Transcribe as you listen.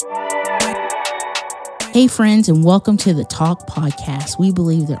Hey friends, and welcome to the Talk Podcast. We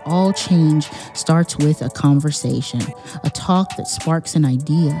believe that all change starts with a conversation, a talk that sparks an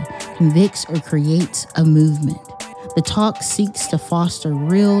idea, convicts, or creates a movement. The Talk seeks to foster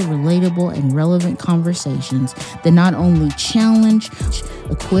real, relatable, and relevant conversations that not only challenge,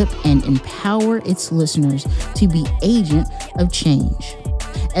 equip, and empower its listeners to be agent of change.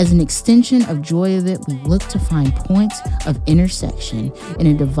 As an extension of Joy of It, we look to find points of intersection in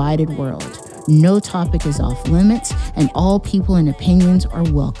a divided world. No topic is off limits, and all people and opinions are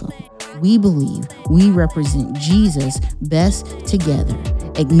welcome. We believe we represent Jesus best together,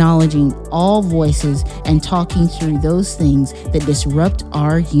 acknowledging all voices and talking through those things that disrupt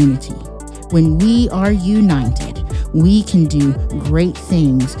our unity. When we are united, we can do great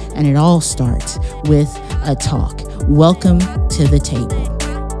things, and it all starts with a talk. Welcome to the table.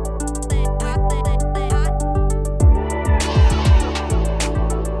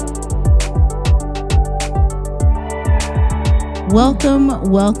 Welcome.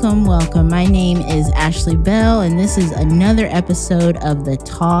 My name is Ashley Bell, and this is another episode of the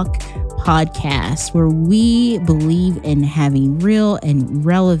Talk Podcast, where we believe in having real and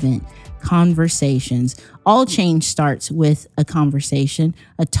relevant conversations. All change starts with a conversation,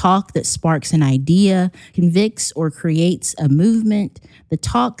 a talk that sparks an idea, convicts, or creates a movement. The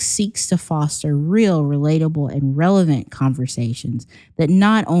Talk seeks to foster real, relatable, and relevant conversations that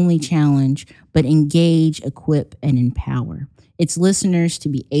not only challenge, but engage, equip, and empower its listeners to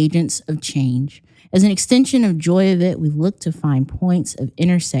be agents of change. As an extension of Joy of It, we look to find points of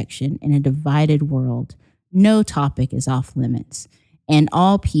intersection in a divided world. No topic is off limits, and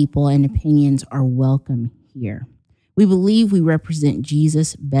all people and opinions are welcome here. We believe we represent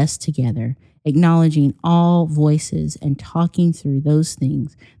Jesus best together, acknowledging all voices and talking through those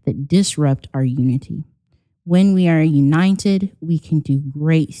things that disrupt our unity. When we are united, we can do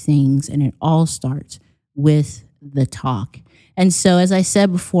great things, and it all starts with the talk. And so, as I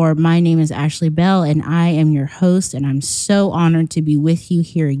said before, my name is Ashley Bell, and I am your host, and I'm so honored to be with you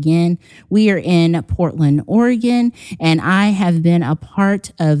here again. We are in Portland, Oregon, and I have been a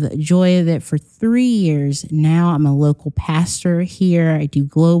part of Joy of It for 3 years now. I'm a local pastor here. I do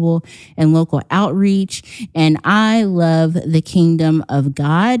global and local outreach, and I love the kingdom of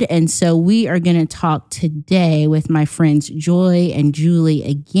God. And so we are going to talk today with my friends Joy and Julie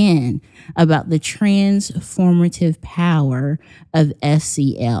again about the transformative power of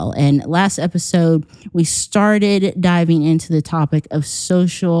SEL. And last episode, we started diving into the topic of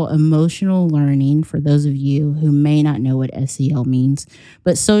social emotional learning, for those of you who may not know what SEL means.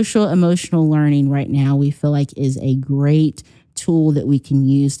 But social emotional learning right now, we feel like is a great tool that we can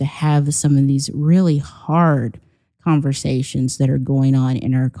use to have some of these really hard conversations that are going on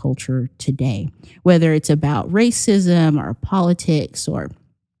in our culture today, whether it's about racism or politics or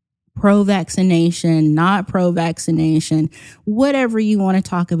pro-vaccination, not pro-vaccination, whatever you want to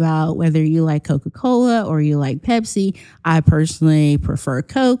talk about, whether you like Coca-Cola or you like Pepsi. I personally prefer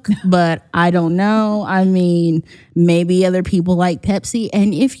Coke, but I don't know. I mean, maybe other people like Pepsi.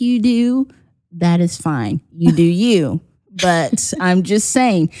 And if you do, that is fine. You do you. But I'm just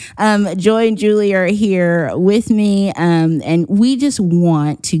saying, Joy and Julie are here with me, and we just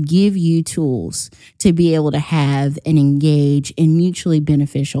want to give you tools to be able to have and engage in mutually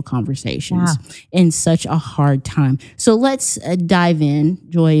beneficial conversations in such a hard time. So let's dive in,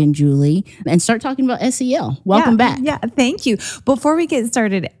 Joy and Julie, and start talking about SEL. Welcome back. Yeah, thank you. Before we get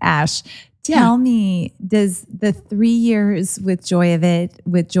started, Ash, tell me, does the 3 years with Joy of It,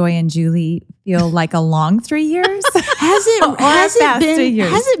 with Joy and Julie, feel like a long 3 years? Has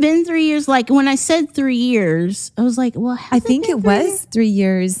it been 3 years? Like when I said 3 years, I was like, well, I think it was 3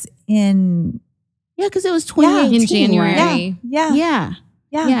 years in. Yeah, because it was 2018 in January. Yeah.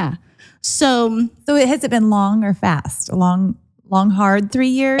 So Has it been long or fast? Long, hard 3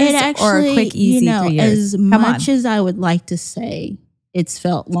 years, it actually, or a quick, easy 3 years? As much as I would like to say, it's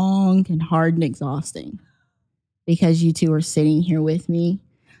felt long and hard and exhausting because you two are sitting here with me.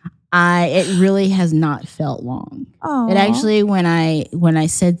 It really has not felt long. Oh, It actually, when I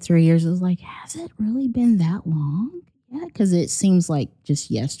said 3 years, I was like, has it really been that long? Yeah, because it seems like just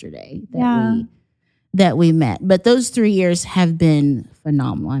yesterday that we met. But those 3 years have been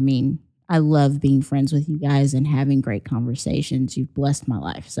phenomenal. I mean, I love being friends with you guys and having great conversations. You've blessed my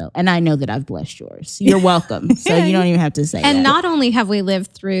life. And I know that I've blessed yours. You're welcome. So you don't even have to say that. And not only have we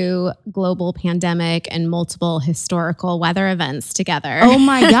lived through global pandemic and multiple historical weather events together. Oh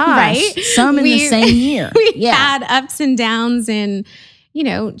my gosh. Right? Some in the same year. We had ups and downs in,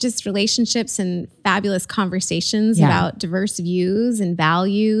 just relationships and fabulous conversations about diverse views and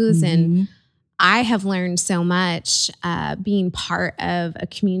values. And I have learned so much being part of a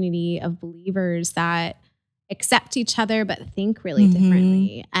community of believers that accept each other, but think really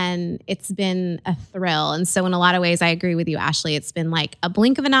differently. And it's been a thrill. And so in a lot of ways, I agree with you, Ashley. It's been like a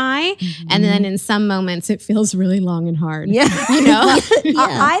blink of an eye. And then in some moments, it feels really long and hard. Yeah. You know?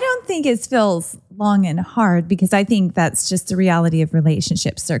 I don't think it feels long and hard because I think that's just the reality of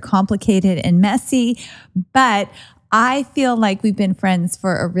relationships. They're complicated and messy, but I feel like we've been friends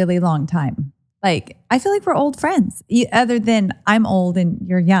for a really long time. Like, I feel like we're old friends, other than I'm old and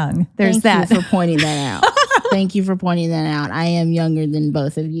you're young. There's Thank you for pointing that out. Thank you for pointing that out. I am younger than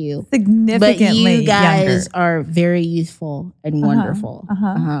both of you. Significantly But you guys younger. are very youthful and wonderful.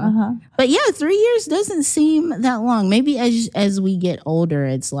 But yeah, 3 years doesn't seem that long. Maybe as we get older,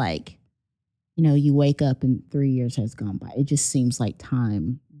 it's like, you know, you wake up and 3 years has gone by. It just seems like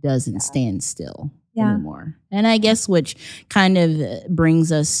time doesn't stand still anymore. And I guess which kind of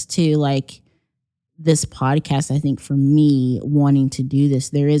brings us to like this podcast. I think for me wanting to do this,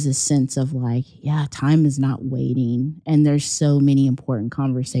 there is a sense of like, yeah, time is not waiting. And there's so many important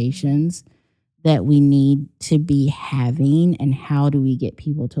conversations that we need to be having. And how do we get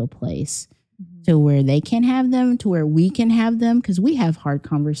people to a place to where they can have them, to where we can have them? Because we have hard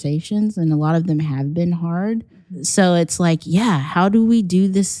conversations and a lot of them have been hard. So it's like, yeah, how do we do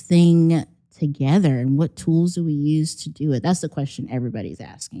this thing together? And what tools do we use to do it? That's the question everybody's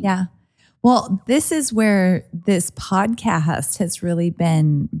asking. Yeah. Well, this is where this podcast has really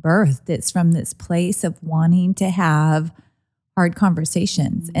been birthed. It's from this place of wanting to have hard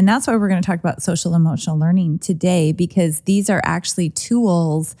conversations. And that's why we're going to talk about social emotional learning today, because these are actually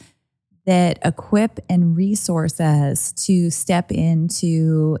tools that equip and resource us to step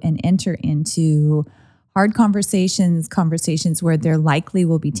into and enter into hard conversations where there likely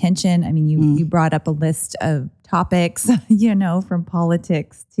will be tension. I mean, you brought up a list of topics, you know, from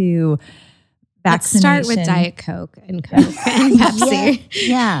politics to vaccination. Let's start with Diet Coke and Pepsi.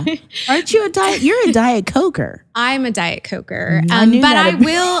 Yeah. Aren't you you're a Diet Coker. I'm a Diet Coker, I knew but that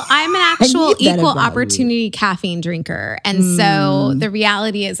I'm an actual knew that equal about opportunity caffeine drinker. And so the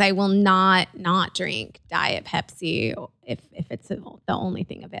reality is I will not drink Diet Pepsi if it's the only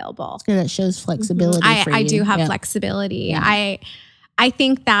thing available. So that shows flexibility for you. I do have flexibility. Yeah. I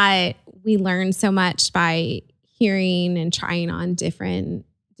think that we learn so much by hearing and trying on different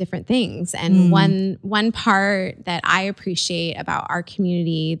things. And one part that I appreciate about our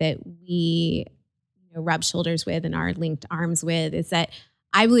community that we rub shoulders with and are linked arms with is that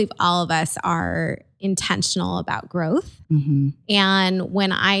I believe all of us are intentional about growth. And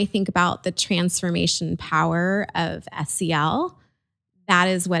when I think about the transformation power of SEL, that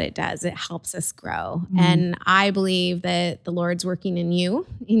is what it does. It helps us grow. And I believe that the Lord's working in you,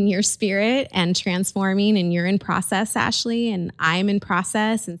 in your spirit, and transforming, and you're in process, Ashley, and I'm in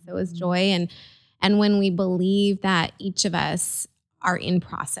process, and so is Joy. And when we believe that each of us are in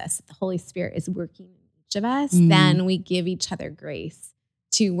process, that the Holy Spirit is working in each of us, then we give each other grace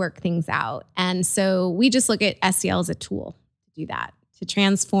to work things out. And so we just look at SEL as a tool to do that, to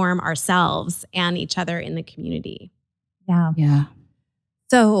transform ourselves and each other in the community. Yeah. Yeah.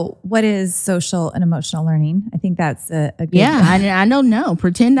 So what is social and emotional learning? I think that's a good I don't know.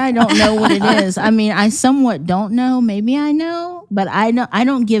 Pretend I don't know what it is. I mean, I somewhat don't know. Maybe I know, but I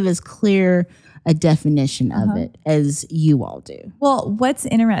don't give as clear a definition of it as you all do. Well, what's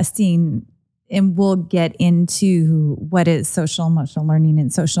interesting, and we'll get into what is social emotional learning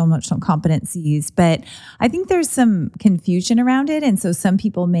and social emotional competencies, but I think there's some confusion around it. And so some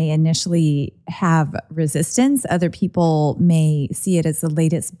people may initially have resistance. Other people may see it as the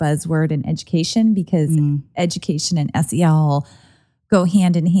latest buzzword in education because education and SEL go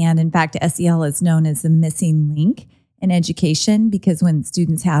hand in hand. In fact, SEL is known as the missing link in education because when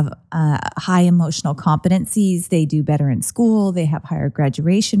students have high emotional competencies, they do better in school, they have higher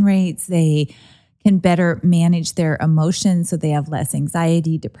graduation rates, they can better manage their emotions, so they have less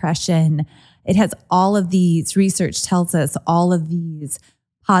anxiety, depression. It has all of these, research tells us all of these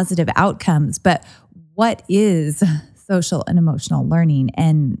positive outcomes. But what is social and emotional learning,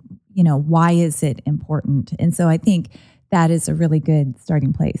 and why is it important? And so I think that is a really good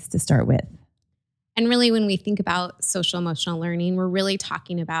starting place to start with. And really, when we think about social emotional learning, we're really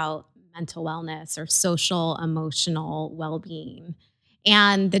talking about mental wellness or social emotional well-being.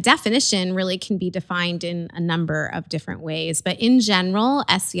 And the definition really can be defined in a number of different ways. But in general,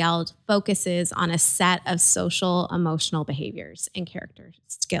 SEL focuses on a set of social emotional behaviors and character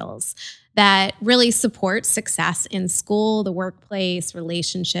skills that really support success in school, the workplace,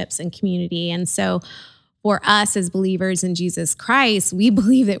 relationships, and community. And so for us as believers in Jesus Christ, we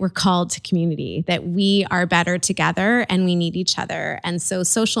believe that we're called to community, that we are better together and we need each other. And so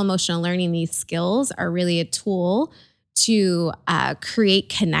social emotional learning, these skills are really a tool to create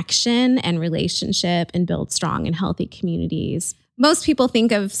connection and relationship and build strong and healthy communities. Most people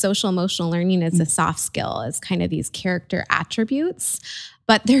think of social emotional learning as a soft skill, as kind of these character attributes,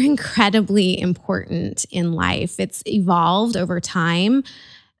 but they're incredibly important in life. It's evolved over time.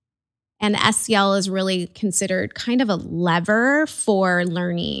 And SEL is really considered kind of a lever for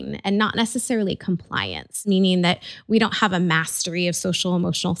learning and not necessarily compliance, meaning that we don't have a mastery of social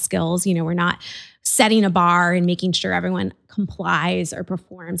emotional skills. We're not setting a bar and making sure everyone complies or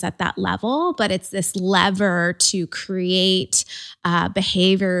performs at that level, but it's this lever to create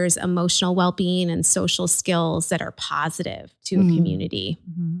behaviors, emotional well-being, and social skills that are positive to a community.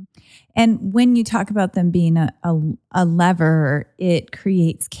 Mm-hmm. And when you talk about them being a lever, it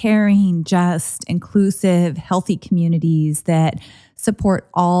creates caring, just, inclusive, healthy communities that support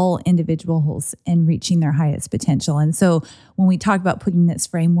all individuals in reaching their highest potential. And so when we talk about putting this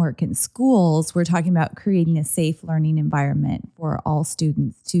framework in schools, we're talking about creating a safe learning environment for all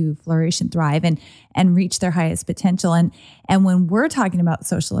students to flourish and thrive and reach their highest potential. And when we're talking about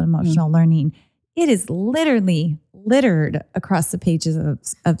social and emotional learning, it is literally littered across the pages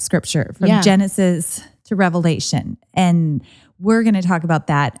of scripture from Genesis to Revelation. And we're going to talk about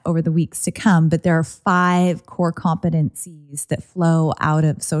that over the weeks to come, but there are 5 core competencies that flow out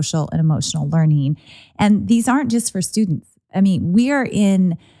of social and emotional learning. And these aren't just for students. I mean, we are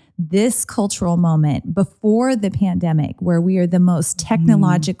in this cultural moment before the pandemic where we are the most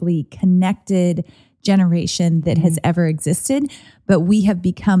technologically connected generation that has ever existed, but we have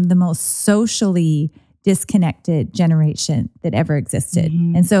become the most socially disconnected generation that ever existed.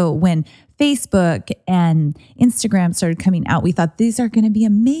 And so when Facebook and Instagram started coming out, we thought these are going to be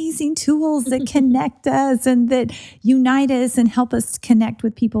amazing tools that connect us and that unite us and help us connect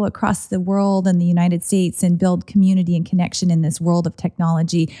with people across the world and the United States and build community and connection in this world of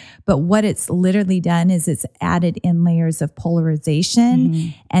technology. But what it's literally done is it's added in layers of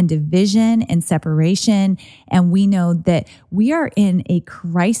polarization and division and separation. And we know that we are in a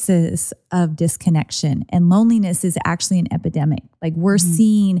crisis of disconnection, and loneliness is actually an epidemic. Like we're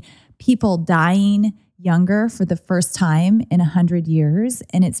seeing people dying younger for the first time in 100 years.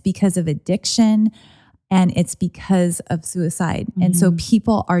 And it's because of addiction and it's because of suicide. And so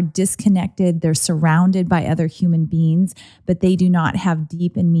people are disconnected. They're surrounded by other human beings, but they do not have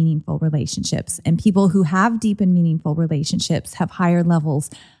deep and meaningful relationships. And people who have deep and meaningful relationships have higher levels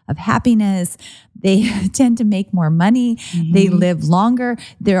of happiness. They tend to make more money. They live longer.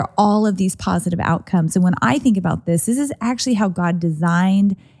 There are all of these positive outcomes. And when I think about this is actually how God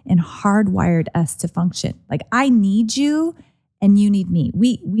designed and hardwired us to function. Like I need you and you need me.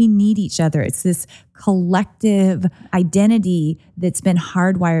 We need each other. It's this collective identity that's been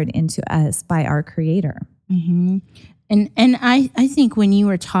hardwired into us by our Creator. And I think when you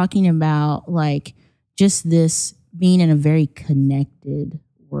were talking about like just this being in a very connected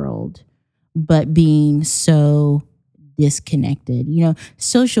world, but being so disconnected,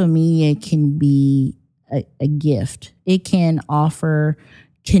 social media can be a gift. It can offer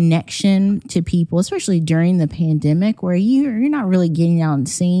connection to people, especially during the pandemic where you're not really getting out and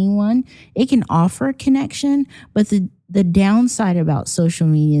seeing one. It can offer connection, but the downside about social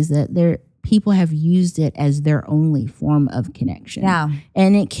media is that people have used it as their only form of connection. Yeah.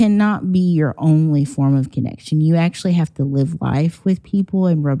 And it cannot be your only form of connection. You actually have to live life with people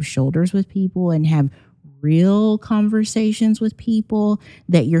and rub shoulders with people and have real conversations with people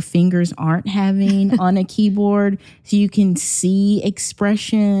that your fingers aren't having on a keyboard, so you can see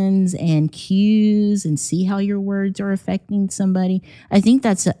expressions and cues and see how your words are affecting somebody. I think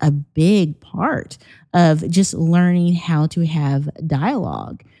that's a big part of just learning how to have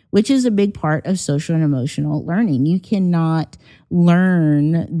dialogue, which is a big part of social and emotional learning. You cannot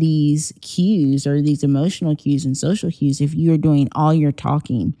learn these cues or these emotional cues and social cues if you're doing all your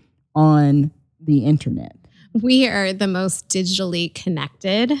talking on the internet. We are the most digitally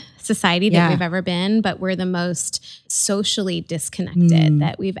connected society that we've ever been, but we're the most socially disconnected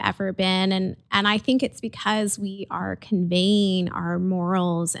that we've ever been. And I think it's because we are conveying our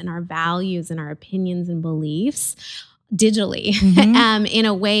morals and our values and our opinions and beliefs digitally in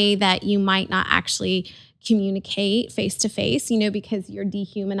a way that you might not actually communicate face to face, because you're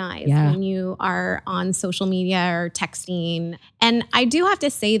dehumanized when you are on social media or texting. And I do have to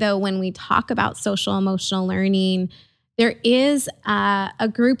say, though, when we talk about social emotional learning, there is a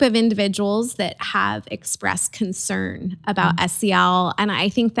group of individuals that have expressed concern about SEL. And I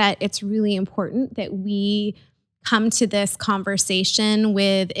think that it's really important that we come to this conversation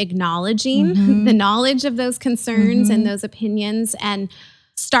with acknowledging the knowledge of those concerns and those opinions, and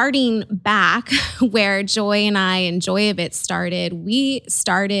starting back where Joy and I and Joy of It started. We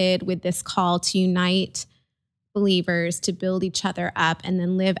started with this call to unite believers, to build each other up, and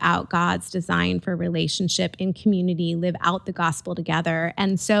then live out God's design for relationship in community, live out the gospel together.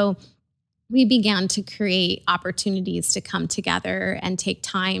 And so we began to create opportunities to come together and take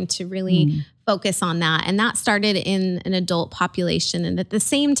time to really focus on that. And that started in an adult population. And at the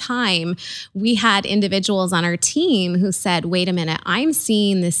same time, we had individuals on our team who said, wait a minute, I'm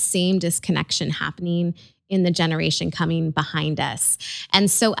seeing this same disconnection happening in the generation coming behind us.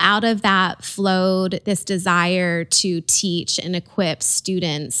 And so out of that flowed this desire to teach and equip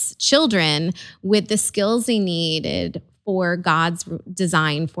students, children, with the skills they needed for God's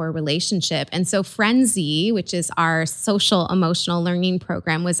design for relationship. And so Friendsy, which is our social emotional learning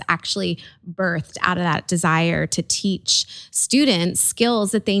program, was actually birthed out of that desire to teach students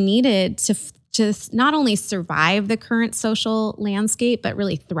skills that they needed to not only survive the current social landscape, but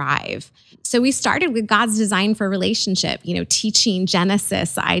really thrive. So we started with God's design for relationship, teaching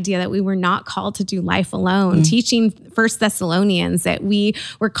Genesis, the idea that we were not called to do life alone, teaching 1 Thessalonians that we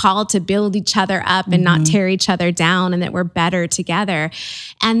were called to build each other up and not tear each other down, and that we're better together.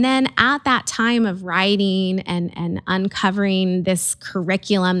 And then at that time of writing and uncovering this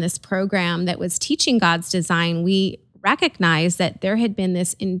curriculum, this program that was teaching God's design, we recognized that there had been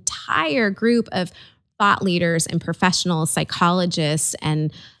this entire group of thought leaders and professionals, psychologists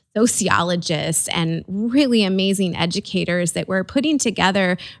and sociologists and really amazing educators that were putting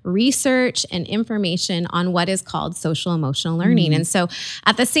together research and information on what is called social emotional learning. And so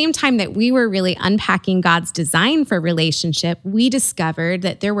at the same time that we were really unpacking God's design for relationship, we discovered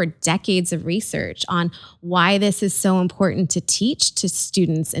that there were decades of research on why this is so important to teach to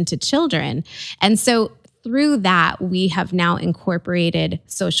students and to children. And so through that, we have now incorporated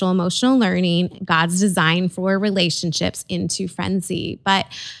social emotional learning, God's design for relationships, into Friendsy. But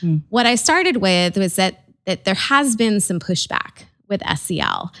what I started with was that there has been some pushback with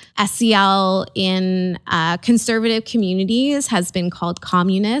SEL. SEL in conservative communities has been called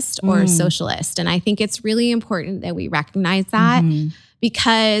communist or socialist. And I think it's really important that we recognize that.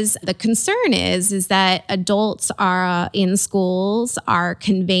 Because the concern is that adults are in schools are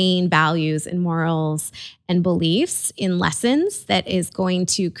conveying values and morals and beliefs in lessons that is going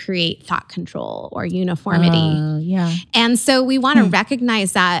to create thought control or uniformity. And so we want to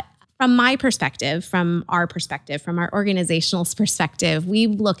recognize that. From my perspective, from our organizational perspective, we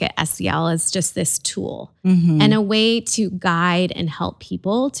look at SEL as just this tool and a way to guide and help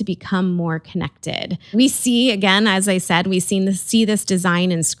people to become more connected. We see, again, as I said, see this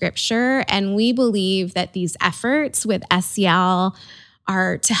design in scripture, and we believe that these efforts with SEL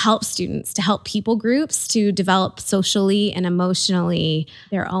are to help students, to help people groups to develop socially and emotionally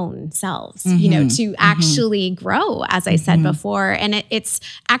their own selves, to actually grow, as I said before. And it's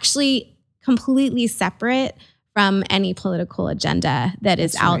actually completely separate from any political agenda that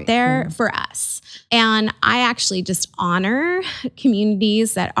is out there for us. And I actually just honor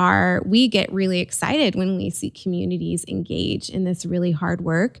communities we get really excited when we see communities engage in this really hard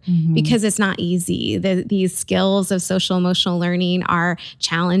work because it's not easy. These skills of social emotional learning are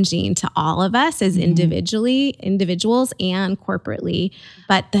challenging to all of us as individuals and corporately.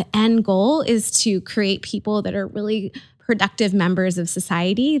 But the end goal is to create people that are really productive members of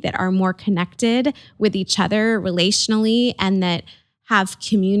society, that are more connected with each other relationally, and that have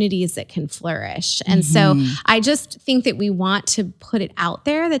communities that can flourish. And so I just think that we want to put it out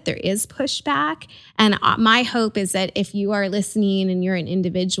there that there is pushback. And my hope is that if you are listening and you're an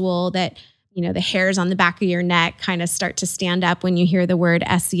individual, that the hairs on the back of your neck kind of start to stand up when you hear the word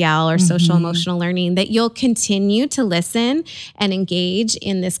SEL or social emotional learning, that you'll continue to listen and engage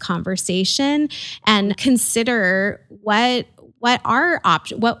in this conversation and consider what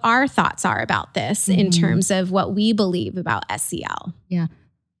our thoughts are about this in terms of what we believe about SEL. Yeah.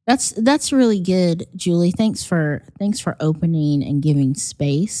 That's really good, Julie. Thanks for opening and giving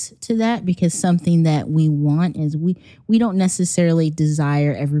space to that, because something that we want is we don't necessarily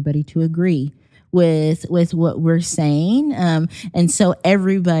desire everybody to agree with what we're saying. And so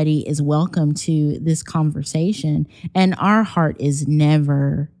everybody is welcome to this conversation, and our heart is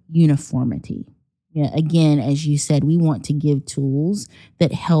never uniformity. Yeah, again, as you said, we want to give tools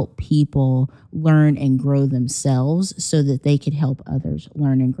that help people learn and grow themselves so that they could help others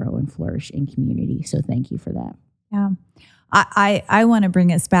learn and grow and flourish in community. So thank you for that. Yeah. I want to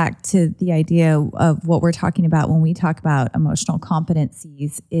bring us back to the idea of what we're talking about when we talk about emotional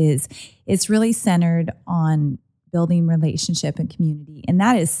competencies. Is it's really centered on building relationship and community. And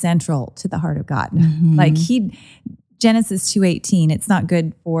that is central to the heart of God. Mhm. Like Genesis 2:18, it's not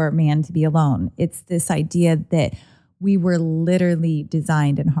good for man to be alone. It's this idea that we were literally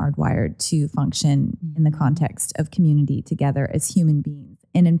designed and hardwired to function in the context of community together as human beings.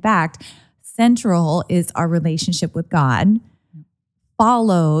 And in fact, central is our relationship with God,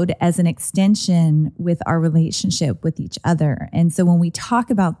 followed as an extension with our relationship with each other. And so when we talk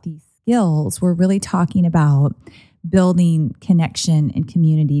about these skills, we're really talking about building connection and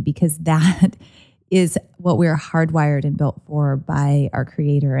community, because that is what we're hardwired and built for by our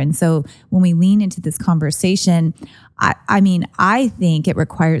Creator. And so when we lean into this conversation, I think it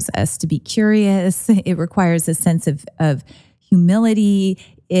requires us to be curious. It requires a sense of humility.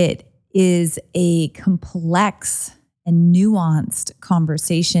 It is a complex and nuanced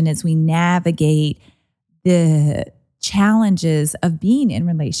conversation as we navigate the challenges of being in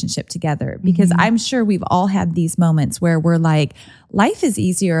relationship together, because I'm sure we've all had these moments where we're like, life is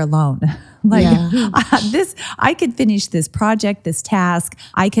easier alone. Like I could finish this project, this task.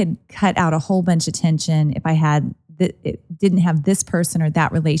 I could cut out a whole bunch of tension if I had it didn't have this person or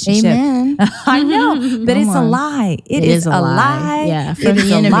that relationship. Amen. I know, but it's a lie. It is a lie. Yeah, It from is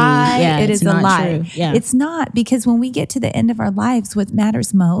the a enemy. lie. Yeah, It it's is a not lie. true. Yeah. It's not, because when we get to the end of our lives, what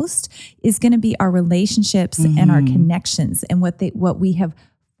matters most is going to be our relationships and our connections and what we have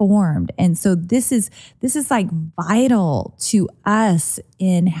formed. And so this is like vital to us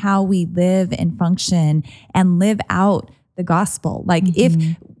in how we live and function and live out the gospel. Like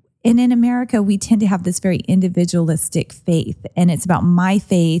and in America, we tend to have this very individualistic faith, and it's about my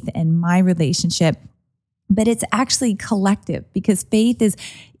faith and my relationship, but it's actually collective, because faith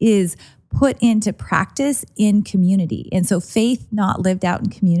is put into practice in community. And so faith not lived out in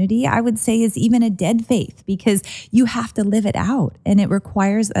community, I would say, is even a dead faith, because you have to live it out, and it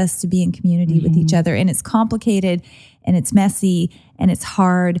requires us to be in community with each other. And it's complicated, and it's messy, and it's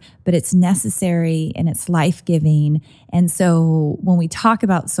hard, but it's necessary, and it's life-giving. And so when we talk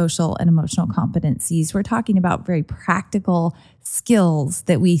about social and emotional competencies, we're talking about very practical skills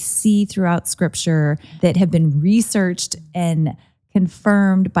that we see throughout Scripture that have been researched and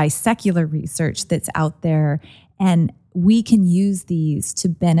confirmed by secular research that's out there. And we can use these to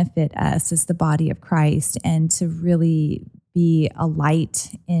benefit us as the body of Christ and to really be a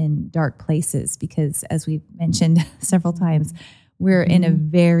light in dark places, because as we've mentioned several times, we're in a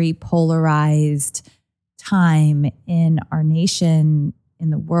very polarized time in our nation, in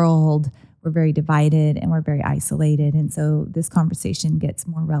the world. We're very divided and we're very isolated. And so this conversation gets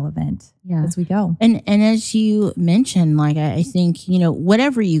more relevant as we go. And as you mentioned, like I think,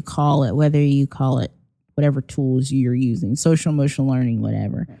 whatever you call it, whether you call it whatever tools you're using, social emotional learning,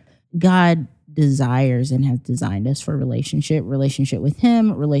 whatever, God desires and has designed us for relationship with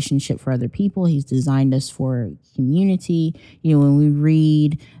him, relationship for other people. He's designed us for community. When we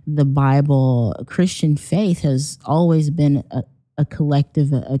read the Bible, Christian faith has always been a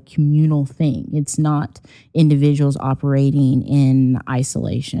collective, a communal thing. It's not individuals operating in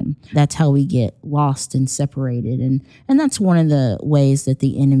isolation. That's how we get lost and separated. And that's one of the ways that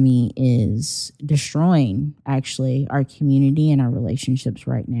the enemy is destroying actually our community and our relationships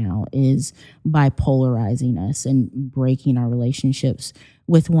right now, is by polarizing us and breaking our relationships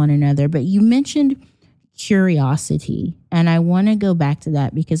with one another. But you mentioned curiosity, and I want to go back to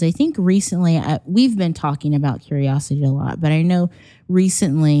that, because I think recently we've been talking about curiosity a lot, but I know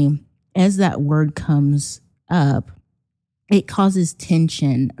recently as that word comes up, it causes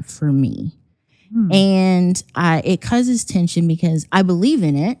tension for me. And it causes tension because I believe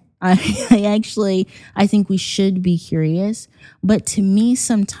in it. I think we should be curious, but to me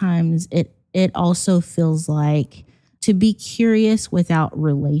sometimes it also feels like to be curious without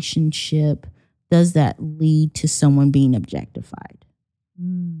relationship, does that lead to someone being objectified?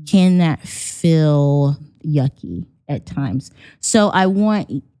 Can that feel yucky at times? So I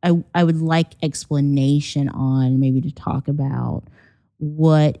would like explanation on, maybe to talk about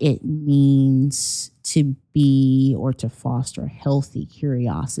what it means to be or to foster healthy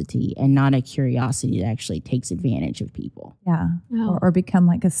curiosity, and not a curiosity that actually takes advantage of people. Yeah. Or become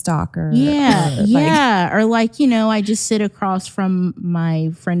like a stalker. Or like, I just sit across from my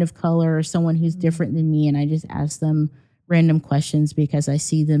friend of color or someone who's different than me, and I just ask them random questions because I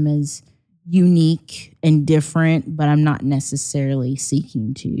see them as unique and different, but I'm not necessarily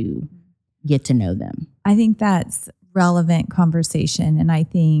seeking to get to know them. I think that's relevant conversation. And I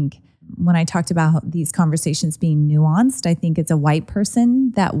think when I talked about these conversations being nuanced, I think it's a white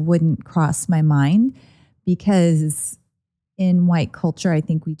person that wouldn't cross my mind, because in white culture, I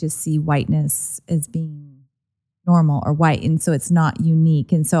think we just see whiteness as being normal or white. And so it's not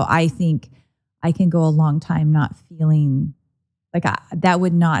unique. And so I think I can go a long time not feeling like that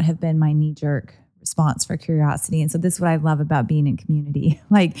would not have been my knee-jerk response for curiosity. And so this is what I love about being in community.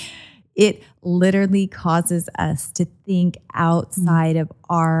 Like, it literally causes us to think outside of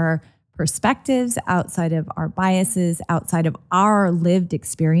our perspectives, outside of our biases, outside of our lived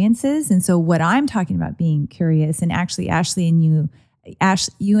experiences. And so what I'm talking about being curious, and actually Ashley and you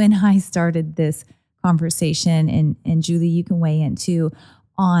and I started this conversation, and Julie, you can weigh in too,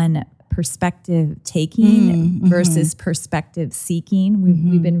 on perspective taking versus perspective seeking.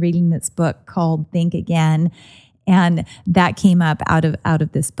 We've been reading this book called Think Again, and that came up out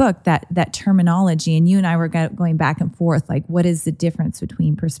of this book, that terminology. And you and I were going back and forth, like, what is the difference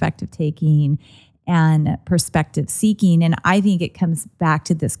between perspective taking and perspective seeking? And I think it comes back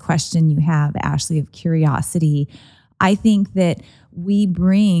to this question you have, Ashley, of curiosity. I think that we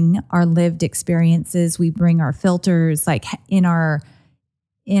bring our lived experiences, we bring our filters, like in our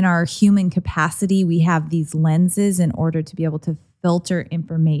human capacity, we have these lenses in order to be able to filter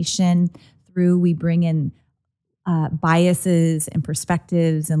information through. We bring in biases and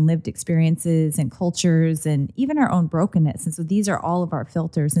perspectives and lived experiences and cultures and even our own brokenness. And so these are all of our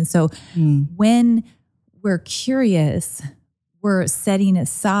filters. And so when we're curious, we're setting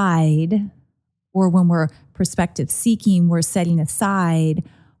aside, or when we're perspective seeking, we're setting aside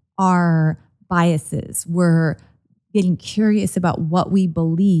our biases. We're getting curious about what we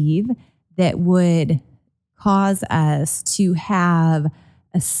believe that would cause us to have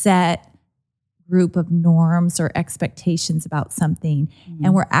a set group of norms or expectations about something.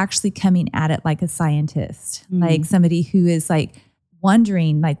 And we're actually coming at it like a scientist, like somebody who is like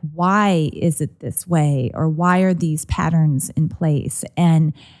wondering, like, why is it this way? Or why are these patterns in place?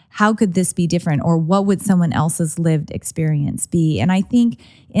 And how could this be different? Or what would someone else's lived experience be? And I think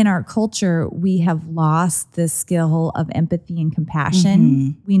in our culture, we have lost the skill of empathy and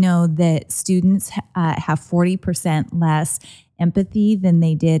compassion. We know that students have 40% less empathy than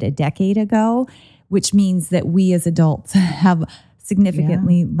they did a decade ago, which means that we as adults have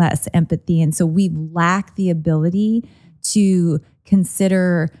significantly less empathy. And so we lack the ability to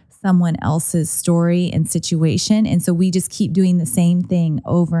consider someone else's story and situation. And so we just keep doing the same thing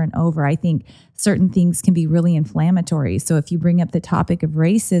over and over. I think certain things can be really inflammatory. So if you bring up the topic of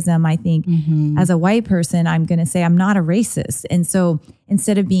racism, I think as a white person, I'm going to say I'm not a racist. And so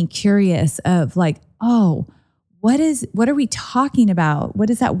instead of being curious of like, oh, what are we talking about? What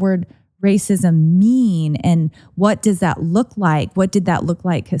does that word racism mean? And what does that look like? What did that look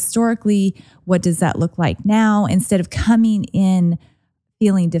like historically? What does that look like now? Instead of coming in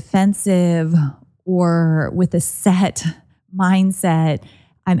feeling defensive or with a set mindset,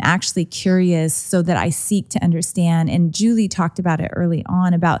 I'm actually curious so that I seek to understand. And Julie talked about it early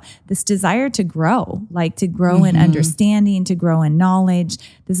on, about this desire to grow, like to grow in understanding, to grow in knowledge.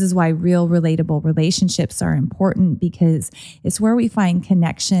 This is why real relatable relationships are important, because it's where we find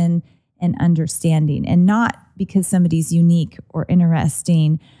connection and understanding, and not because somebody's unique or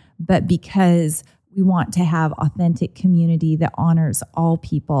interesting, but because we want to have authentic community that honors all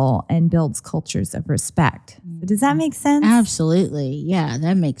people and builds cultures of respect. So does that make sense? Absolutely. Yeah,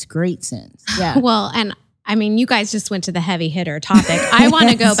 that makes great sense. Yeah. Well, and I mean, you guys just went to the heavy hitter topic. I want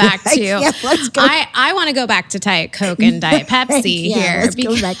to go back to, let's go. I want to go back to Diet Coke and Diet Pepsi here.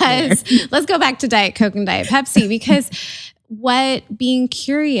 Let's go back to Diet Coke and Diet Pepsi, because what being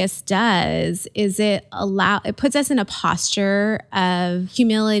curious does is it puts us in a posture of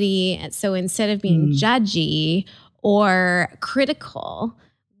humility. So instead of being judgy or critical,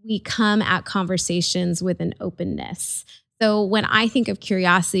 we come at conversations with an openness. So when I think of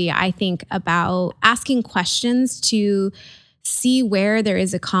curiosity, I think about asking questions to see where there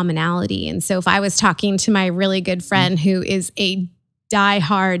is a commonality. And so if I was talking to my really good friend who is a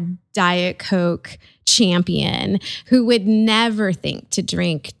diehard Diet Coke champion, who would never think to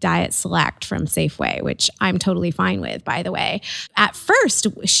drink Diet Select from Safeway, which I'm totally fine with, by the way. At first,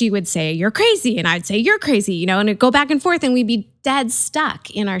 she would say, "You're crazy." And I'd say, "You're crazy," and it'd go back and forth, and we'd be dead stuck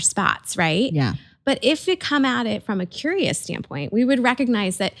in our spots, right? Yeah. But if we come at it from a curious standpoint, we would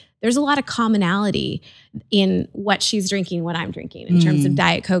recognize that there's a lot of commonality in what she's drinking, what I'm drinking in terms of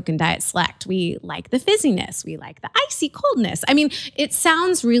Diet Coke and Diet Select. We like the fizziness. We like the icy coldness. I mean, it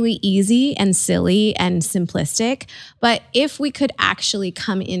sounds really easy and silly and simplistic, but if we could actually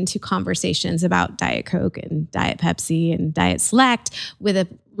come into conversations about Diet Coke and Diet Pepsi and Diet Select with a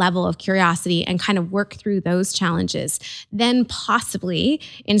level of curiosity and kind of work through those challenges, then possibly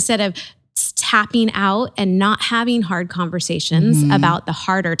instead of tapping out and not having hard conversations about the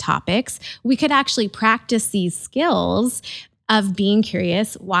harder topics, we could actually practice these skills of being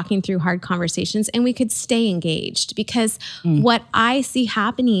curious, walking through hard conversations, and we could stay engaged. Because what I see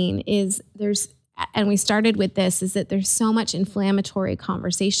happening is and we started with this, is that there's so much inflammatory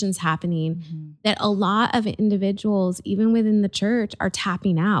conversations happening that a lot of individuals, even within the church, are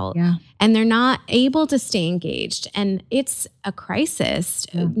tapping out. Yeah. And they're not able to stay engaged. And it's a crisis.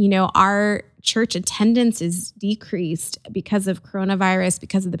 You know, our church attendance is decreased because of coronavirus,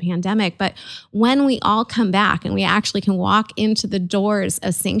 because of the pandemic. But when we all come back and we actually can walk into the doors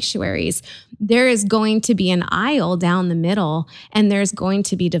of sanctuaries, there is going to be an aisle down the middle, and there's going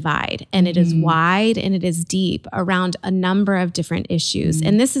to be divide. And it is wide and it is deep around a number of different issues.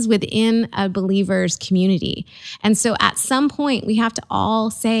 And this is within a believer's community. And so at some point, we have to all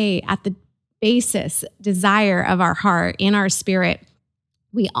say, at the basis desire of our heart, in our spirit,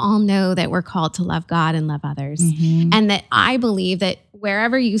 we all know that we're called to love God and love others. And that I believe that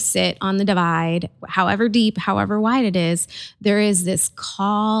wherever you sit on the divide, however deep, however wide it is, there is this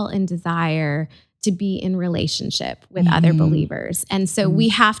call and desire to be in relationship with other believers. And so we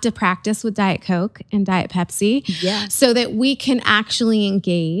have to practice with Diet Coke and Diet Pepsi so that we can actually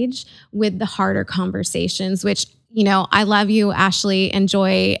engage with the harder conversations, which, you know, I love you, Ashley and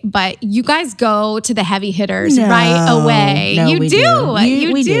Joy, but you guys go to the heavy hitters right away. No, you we do.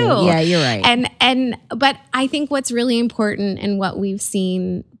 We do. Yeah, you're right. But I think what's really important and what we've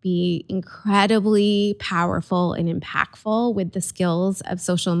seen be incredibly powerful and impactful with the skills of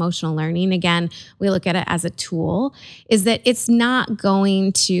social emotional learning, again, we look at it as a tool, is that it's not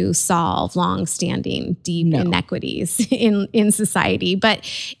going to solve longstanding deep inequities in society, but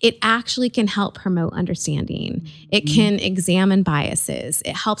it actually can help promote understanding. It can examine biases.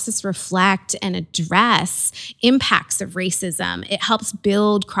 It helps us reflect and address impacts of racism. It helps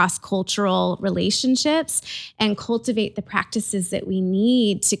build cross-cultural relationships and cultivate the practices that we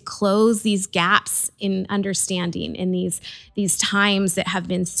need to close these gaps in understanding in these times that have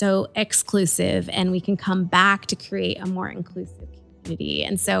been so exclusive, and we can come back to create a more inclusive community.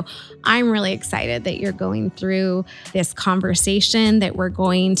 And so I'm really excited that you're going through this conversation, that we're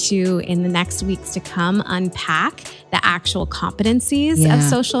going to, in the next weeks to come, unpack the actual competencies of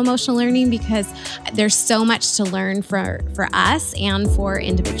social emotional learning, because there's so much to learn for us and for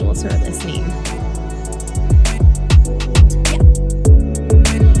individuals who are listening.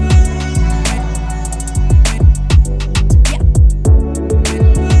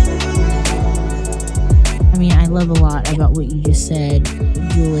 I love a lot about what you just said,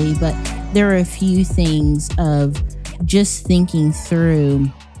 Julie, but there are a few things of just thinking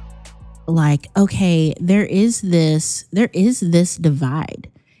through, like, okay, there is this divide.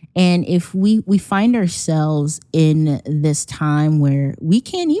 And if we find ourselves in this time where we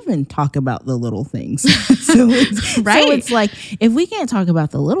can't even talk about the little things. So it's like, if we can't talk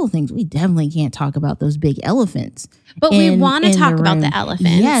about the little things, we definitely can't talk about those big elephants. But we want to talk about the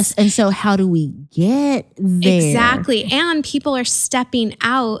elephants. Yes. And so how do we get there? Exactly. And people are stepping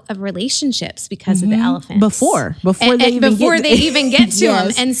out of relationships because of the elephants. Before they even get to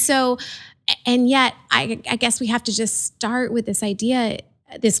them. And so, and yet I guess we have to just start with this idea,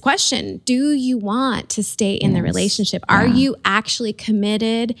 this question: do you want to stay in the relationship? Are you actually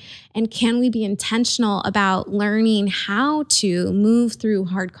committed? And can we be intentional about learning how to move through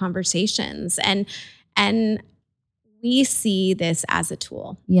hard conversations? And we see this as a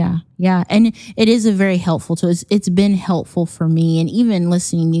tool. Yeah. And it is a very helpful tool. It's been helpful for me. And even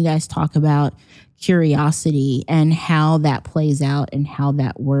listening to you guys talk about curiosity and how that plays out and how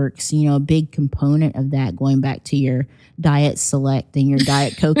that works. You know, a big component of that, going back to your Diet Select and your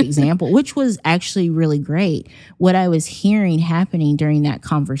Diet Coke example, which was actually really great. What I was hearing happening during that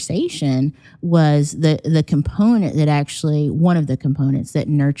conversation was the component that actually, one of the components that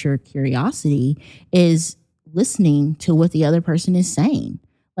nurture curiosity is listening to what the other person is saying.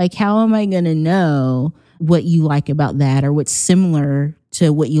 Like, how am I going to know what you like about that, or what's similar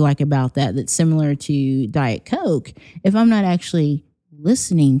to what you like about that, that's similar to Diet Coke, if I'm not actually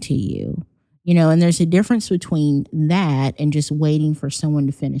listening to you? You know, and there's a difference between that and just waiting for someone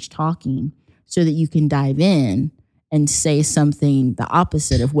to finish talking so that you can dive in and say something the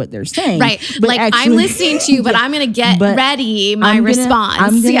opposite of what they're saying. Right. But like, actually, I'm listening to you, but I'm going to get ready my response.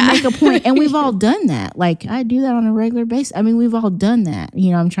 I'm going to make a point. And we've all done that. Like, I do that on a regular basis. I mean, we've all done that.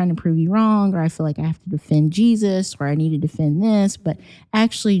 You know, I'm trying to prove you wrong, or I feel like I have to defend Jesus, or I need to defend this. But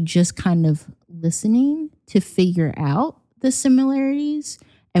actually just kind of listening to figure out the similarities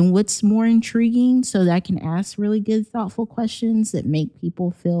and what's more intriguing, so that I can ask really good, thoughtful questions that make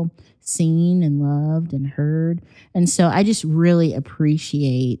people feel seen and loved and heard. And so I just really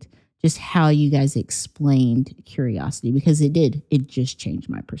appreciate just how you guys explained curiosity, because it just changed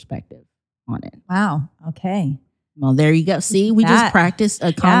my perspective on it. Wow. Okay. Well, there you go. See, we just practiced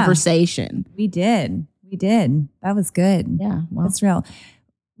a conversation. We did. That was good. Yeah. Well, that's real.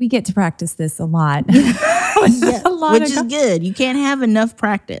 We get to practice this a lot. Which is good. You can't have enough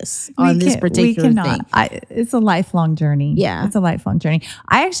practice on this particular thing. It's a lifelong journey. Yeah. It's a lifelong journey.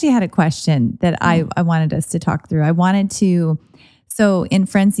 I actually had a question that I wanted us to talk through. So in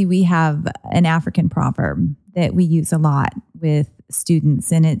Frenzy, we have an African proverb that we use a lot with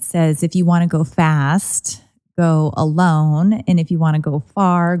students. And it says, if you want to go fast, go alone. And if you want to go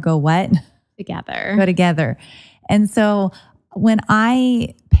far, go what? Together. Go together. And so when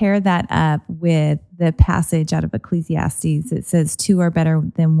I pair that up with the passage out of Ecclesiastes, it says two are better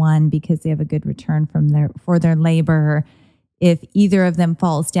than one because they have a good return for their labor. If either of them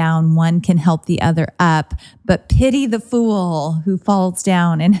falls down, one can help the other up, but pity the fool who falls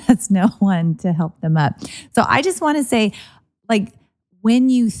down and has no one to help them up. So I just want to say, like, when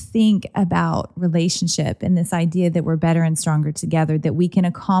you think about relationship and this idea that we're better and stronger together, that we can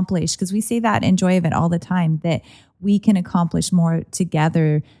accomplish, because we say that in Joy of It all the time, that we can accomplish more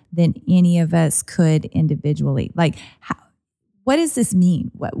together than any of us could individually. Like, what does this mean?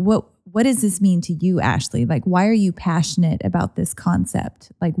 What does this mean to you, Ashley? Like, why are you passionate about this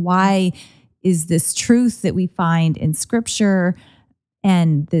concept? Like, why is this truth that we find in Scripture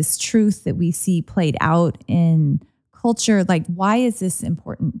and this truth that we see played out in culture, like, why is this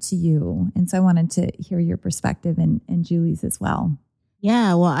important to you? And so I wanted to hear your perspective and Julie's as well.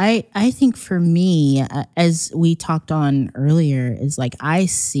 Yeah, well, I think for me, as we talked on earlier, is like I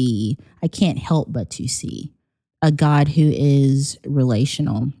can't help but to see a God who is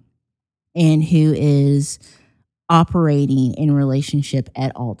relational and who is operating in relationship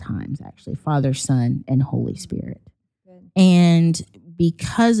at all times, actually, Father, Son, and Holy Spirit. Good. And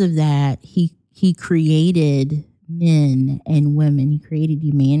because of that, he created men and women. He created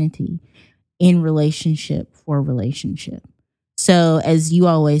humanity in relationship for relationship. So as you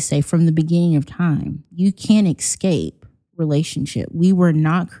always say, from the beginning of time, you can't escape relationship. We were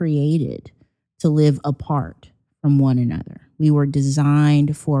not created to live apart from one another. We were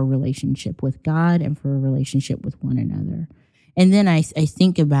designed for a relationship with God and for a relationship with one another. And then I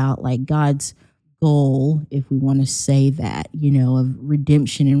think about like God's goal, if we want to say that, of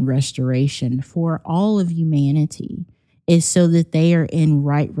redemption and restoration for all of humanity is so that they are in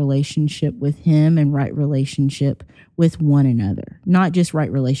right relationship with him and right relationship with one another, not just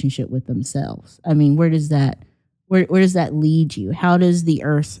right relationship with themselves. I mean, where does that lead you? How does the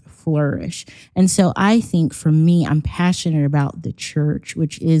earth flourish? And so I think for me, I'm passionate about the church,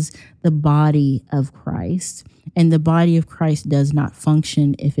 which is the body of Christ. And the body of Christ does not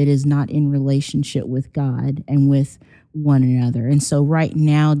function if it is not in relationship with God and with one another. And so right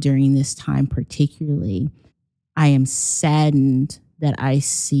now, during this time particularly, I am saddened that I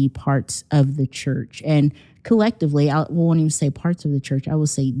see parts of the church, and collectively, I won't even say parts of the church, I will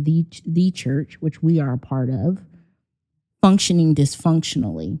say the church, which we are a part of, functioning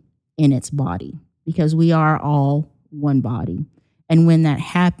dysfunctionally in its body, because we are all one body. And when that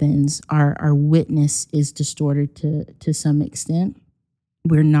happens, our witness is distorted to some extent.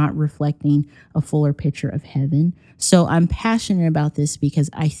 We're not reflecting a fuller picture of heaven. So I'm passionate about this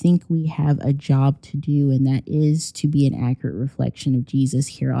because I think we have a job to do, and that is to be an accurate reflection of Jesus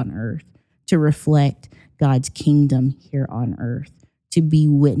here on earth, to reflect God's kingdom here on earth, to be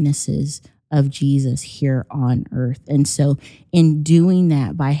witnesses of Jesus here on earth. And so in doing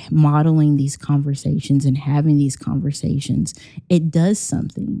that, by modeling these conversations and having these conversations, it does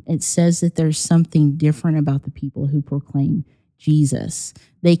something. It says that there's something different about the people who proclaim Jesus.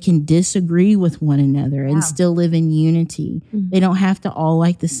 They can disagree with one another and still live in unity. Mm-hmm. They don't have to all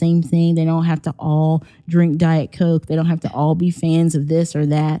like the same thing. They don't have to all drink Diet Coke. They don't have to all be fans of this or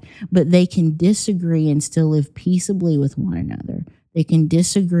that, but they can disagree and still live peaceably with one another. They can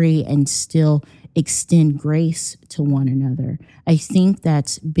disagree and still extend grace to one another. I think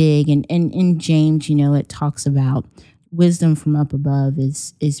that's big. And in James, it talks about wisdom from up above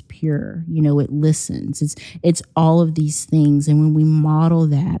is pure. It listens. It's all of these things. And when we model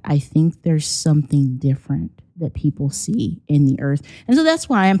that, I think there's something different that people see in the earth. And so that's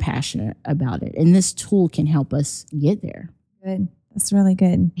why I'm passionate about it. And this tool can help us get there. Good. That's really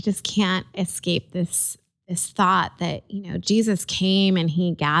good. I just can't escape this thought that, Jesus came and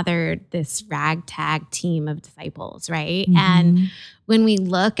he gathered this ragtag team of disciples, right? Mm-hmm. And when we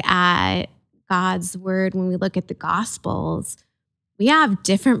look at God's word, when we look at the Gospels, we have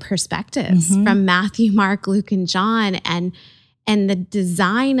different perspectives from Matthew, Mark, Luke, and John. And And the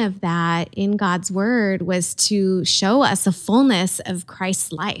design of that in God's word was to show us a fullness of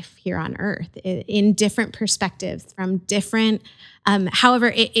Christ's life here on earth in different perspectives from different,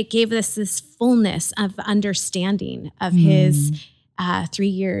 however, it gave us this fullness of understanding of his 3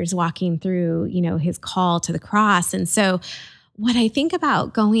 years walking through, his call to the cross. And so what I think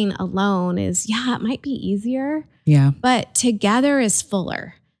about going alone is, it might be easier, but together is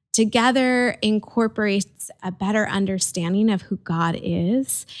fuller. Together incorporates a better understanding of who God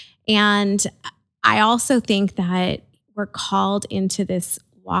is. And I also think that we're called into this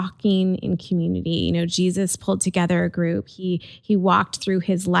walking in community. Jesus pulled together a group. He walked through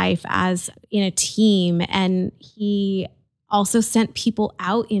his life as in a team, and he also sent people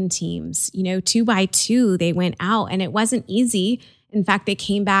out in teams. 2 by 2, they went out, and it wasn't easy. In fact, they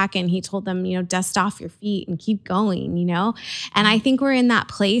came back and he told them, dust off your feet and keep going, And I think we're in that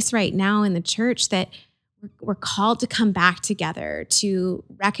place right now in the church that we're called to come back together, to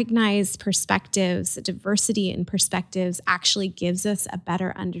recognize perspectives. Diversity in perspectives actually gives us a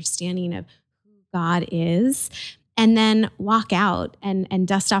better understanding of who God is, and then walk out and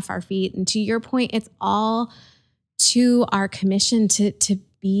dust off our feet. And to your point, it's all to our commission to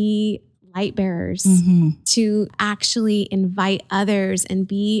be light bearers, to actually invite others and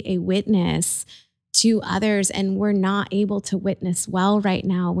be a witness to others. And we're not able to witness well right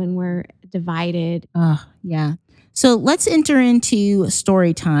now when we're divided. So let's enter into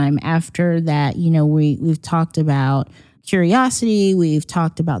story time after that. We've talked about curiosity. We've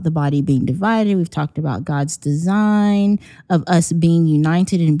talked about the body being divided. We've talked about God's design of us being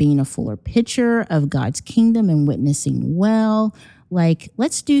united and being a fuller picture of God's kingdom and witnessing well.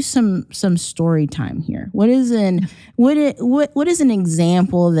 Let's do some story time here. What is an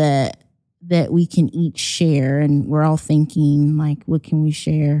example that we can each share? And we're all thinking, what can we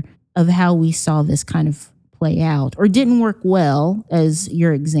share of how we saw this kind of play out or didn't work well, as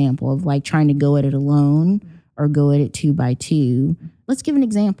your example of trying to go at it alone or go at it 2 by 2. Let's give an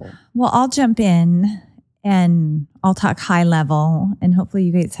example. Well, I'll jump in and I'll talk high level, and hopefully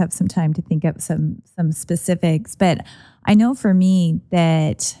you guys have some time to think up some specifics. But I know for me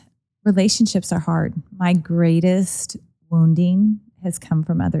that relationships are hard. My greatest wounding has come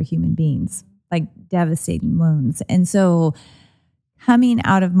from other human beings, devastating wounds. And so coming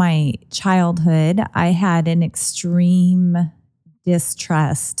out of my childhood, I had an extreme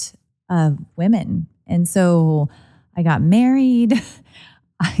distrust of women. And so I got married.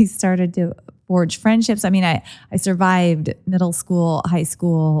 I started to forge friendships. I survived middle school, high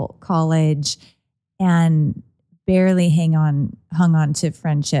school, college, and barely hung on to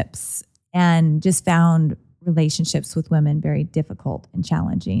friendships, and just found relationships with women very difficult and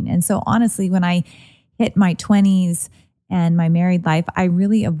challenging. And so honestly, when I hit my 20s and my married life, I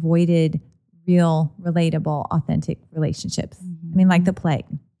really avoided real, relatable, authentic relationships. Like the plague,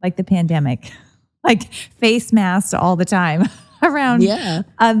 like the pandemic, face masked all the time around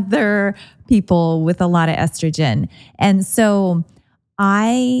other people with a lot of estrogen. And so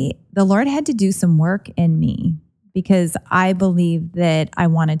the Lord had to do some work in me, because I believed that I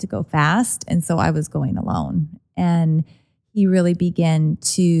wanted to go fast. And so I was going alone. And he really began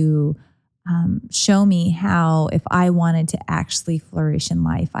to show me how, if I wanted to actually flourish in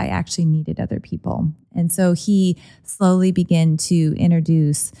life, I actually needed other people. And so he slowly began to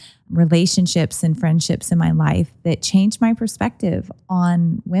introduce relationships and friendships in my life that changed my perspective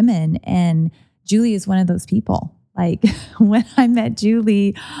on women. And Julie is one of those people. When I met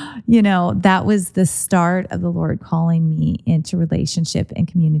Julie, that was the start of the Lord calling me into relationship and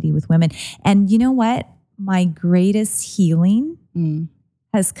community with women. And you know what? My greatest healing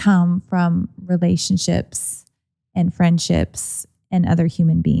has come from relationships and friendships and other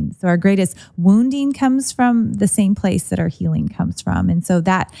human beings. So our greatest wounding comes from the same place that our healing comes from. And so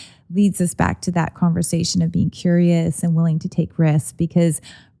that leads us back to that conversation of being curious and willing to take risks, because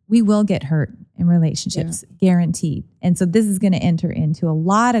we will get hurt in relationships, guaranteed. And so this is going to enter into a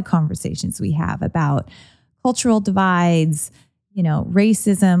lot of conversations we have about cultural divides,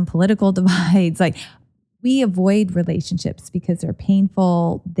 racism, political divides. We avoid relationships because they're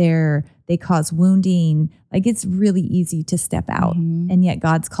painful, they cause wounding. It's really easy to step out. And yet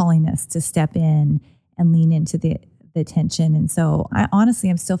God's calling us to step in and lean into the tension. And so I'm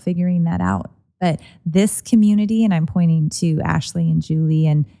still figuring that out. But this community, and I'm pointing to Ashley and Julie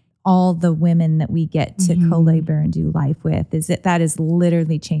and all the women that we get to co-labor and do life with, that has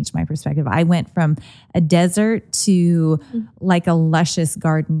literally changed my perspective. I went from a desert to a luscious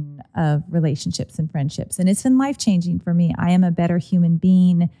garden of relationships and friendships. And it's been life-changing for me. I am a better human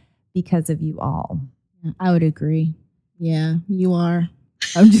being because of you all. I would agree. Yeah, you are.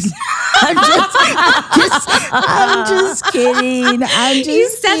 I'm just I'm just kidding. You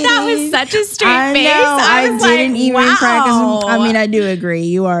said that with such a straight face. I was didn't like, even wow. practice. I mean, I do agree.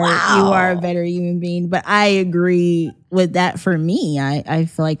 You are Wow. a better human being, but I agree with that. For me, I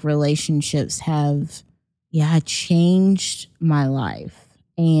feel like relationships have, changed my life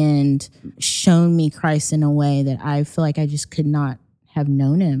and shown me Christ in a way that I feel like I just could not have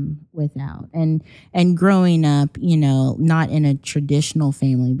known him without. And growing up, not in a traditional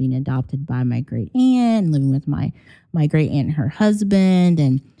family, being adopted by my great aunt, living with my great aunt and her husband,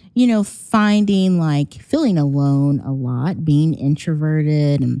 and feeling alone a lot, being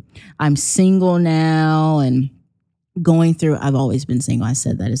introverted, and I'm single now, and going through, I've always been single. I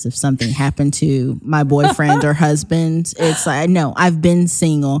said that as if something happened to my boyfriend or husband. It's like, no, I've been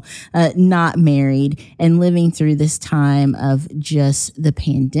single, not married, and living through this time of just the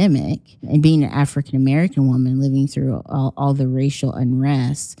pandemic and being an African-American woman, living through all the racial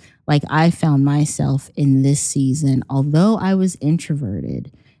unrest. Like, I found myself in this season, although I was introverted,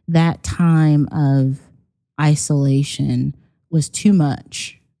 that time of isolation was too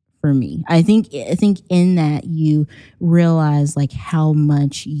much for me. I think in that you realize like how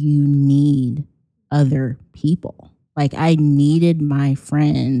much you need other people. Like, I needed my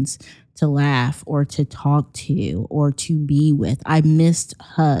friends to laugh or to talk to or to be with. I missed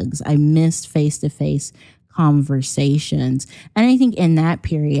hugs. I missed face-to-face conversations. And I think in that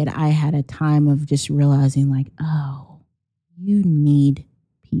period, I had a time of just realizing like, oh, you need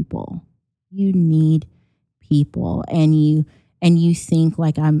people. You need people. And you think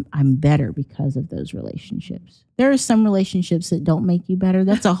like I'm better because of those relationships. There are some relationships that don't make you better.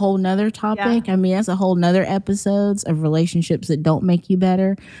 That's a whole nother topic. Yeah. I mean, that's a whole nother episodes of relationships that don't make you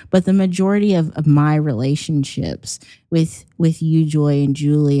better. But the majority of my relationships with you, Joy, and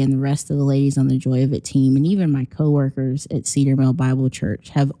Julie, and the rest of the ladies on the Joy of It team, and even my coworkers at Cedar Mill Bible Church,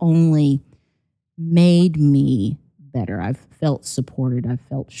 have only made me better. I've felt supported. I've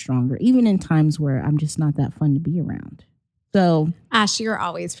felt stronger, even in times where I'm just not that fun to be around. So, Ash, you're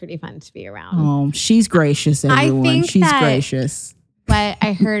always pretty fun to be around. She's gracious, everyone. I think She's gracious.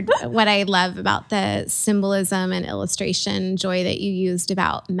 What I love about the symbolism and illustration, Joy, that you used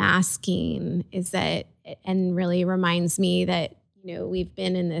about masking is that, and really reminds me that, we've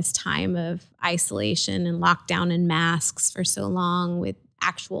been in this time of isolation and lockdown and masks for so long with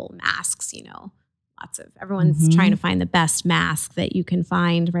actual masks, everyone's trying to find the best mask that you can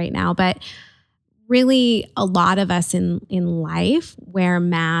find right now. But really, a lot of us in life wear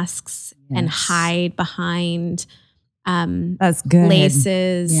masks and hide behind that's good.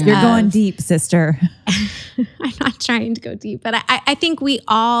 Laces. Yeah. You're going deep, sister. I'm not trying to go deep, but I think we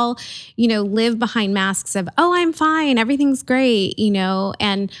all, live behind masks of, oh, I'm fine, everything's great,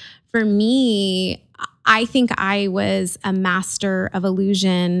 and for me, I think I was a master of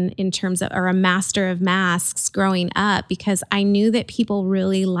illusion or a master of masks growing up, because I knew that people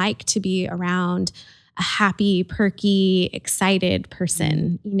really like to be around a happy, perky, excited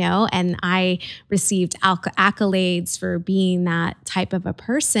person, and I received accolades for being that type of a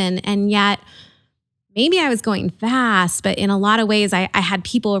person. And yet maybe I was going fast, but in a lot of ways I had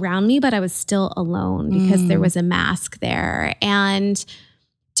people around me, but I was still alone because there was a mask there. And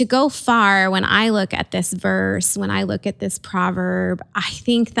to go far, when I look at this verse, when I look at this proverb, I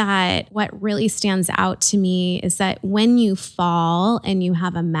think that what really stands out to me is that when you fall and you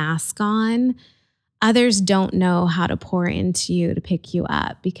have a mask on, others don't know how to pour into you to pick you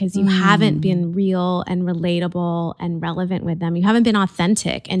up because you haven't been real and relatable and relevant with them. You haven't been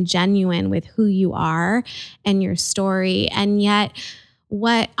authentic and genuine with who you are and your story. And yet,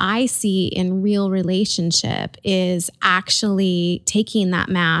 what I see in real relationship is actually taking that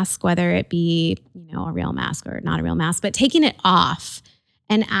mask, whether it be, a real mask or not a real mask, but taking it off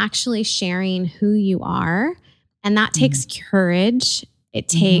and actually sharing who you are. And that takes courage. It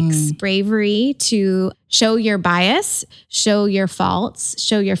takes bravery to show your bias, show your faults,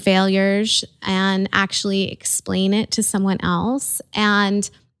 show your failures, and actually explain it to someone else. And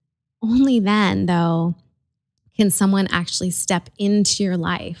only then, though, can someone actually step into your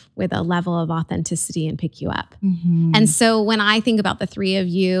life with a level of authenticity and pick you up. And so when I think about the three of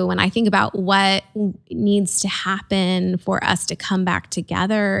you, when I think about what needs to happen for us to come back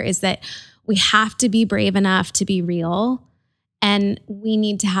together, is that we have to be brave enough to be real, and we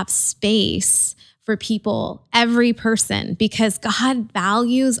need to have space for people, every person, because God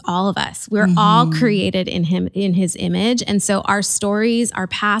values all of us. We're all created in his image. And so our stories, our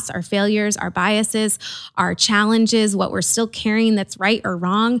past, our failures, our biases, our challenges, what we're still carrying that's right or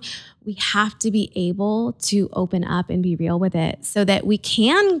wrong, we have to be able to open up and be real with it so that we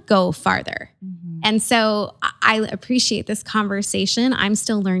can go farther. And so I appreciate this conversation. I'm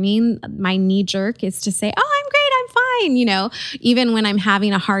still learning. My knee jerk is to say, oh, I'm great, I'm fine, even when I'm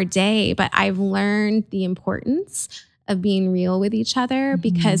having a hard day. But I've learned the importance of being real with each other,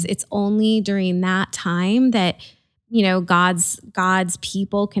 because it's only during that time that God's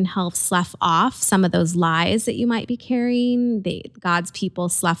people can help slough off some of those lies that you might be carrying. God's people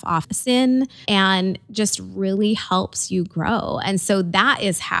slough off sin, and just really helps you grow. And so that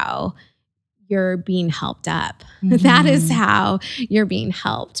is how you're being helped up. That is how you're being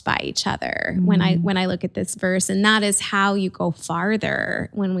helped by each other when I look at this verse. And that is how you go farther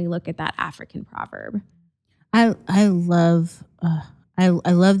when we look at that African proverb. I love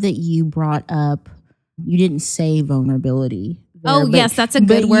that you brought up, you didn't say vulnerability there, yes, that's a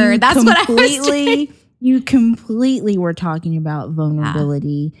good word. That's what I was saying. You completely were talking about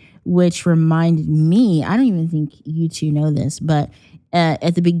vulnerability, which reminded me, I don't even think you two know this, but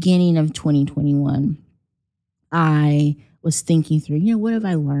at the beginning of 2021, I was thinking through, what have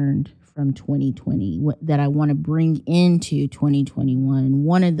I learned from 2020 that I want to bring into 2021?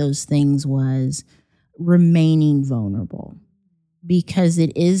 One of those things was remaining vulnerable, because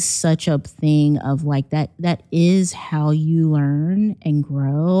it is such a thing of like that is how you learn and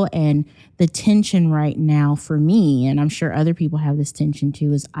grow. And the tension right now for me, and I'm sure other people have this tension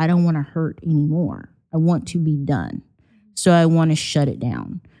too, is I don't want to hurt anymore. I want to be done. So I want to shut it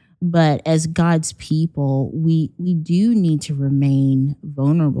down. But as God's people, we do need to remain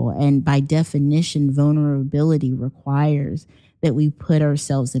vulnerable. And by definition, vulnerability requires that we put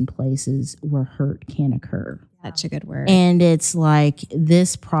ourselves in places where hurt can occur. Such a good word. And it's like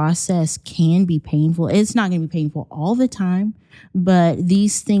this process can be painful. It's not going to be painful all the time, but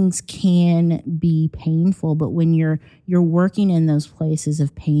these things can be painful. But when you're working in those places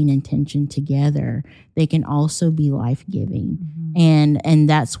of pain and tension together, they can also be life-giving. And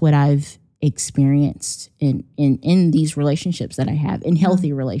that's what I've experienced in these relationships that I have, in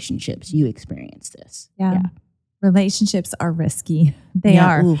healthy relationships. You experience this. Yeah. Relationships are risky. They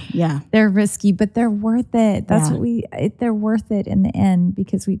are. Ooh, yeah. They're risky, but they're worth it. That's what they're worth it in the end,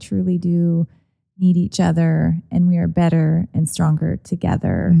 because we truly do need each other, and we are better and stronger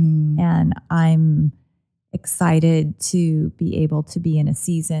together. And I'm excited to be able to be in a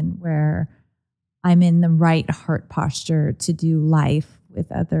season where I'm in the right heart posture to do life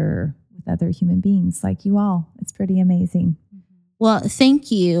with other human beings like you all. It's pretty amazing. Well,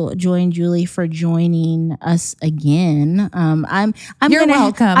 thank you, Joy and Julie, for joining us again. You're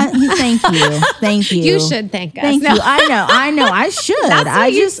welcome. Thank you. You should thank us. Thank you. I know. I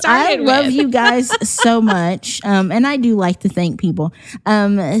should. I love you guys so much, and I do like to thank people.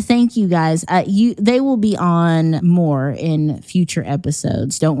 Thank you guys. They will be on more in future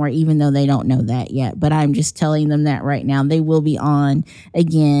episodes. Don't worry, even though they don't know that yet. But I'm just telling them that right now. They will be on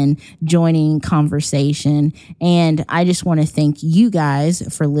again, joining conversation, and I just want to thank you guys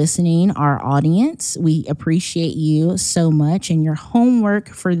for listening, our audience. We appreciate you so much. And your homework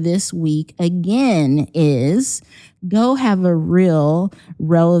for this week, again, is go have a real,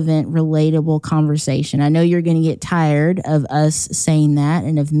 relevant, relatable conversation. I know you're going to get tired of us saying that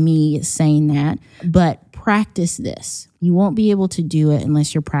and of me saying that, but practice this. You won't be able to do it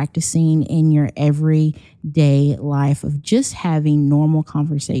unless you're practicing in your everyday life of just having normal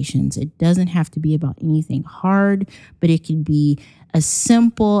conversations. It doesn't have to be about anything hard, but it could be as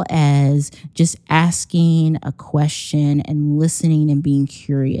simple as just asking a question and listening and being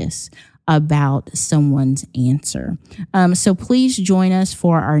curious about someone's answer. So please join us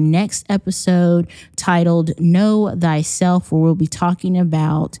for our next episode titled Know Thyself, where we'll be talking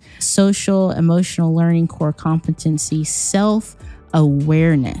about social emotional learning core competency,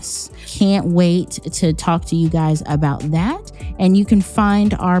 self-awareness. Can't wait to talk to you guys about that. And you can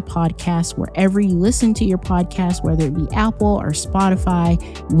find our podcast wherever you listen to your podcast, whether it be Apple or Spotify.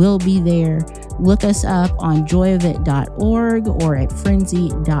 We'll be there. Look us up on joyofit.org or at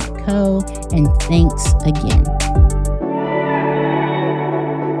frenzy.co. And thanks again.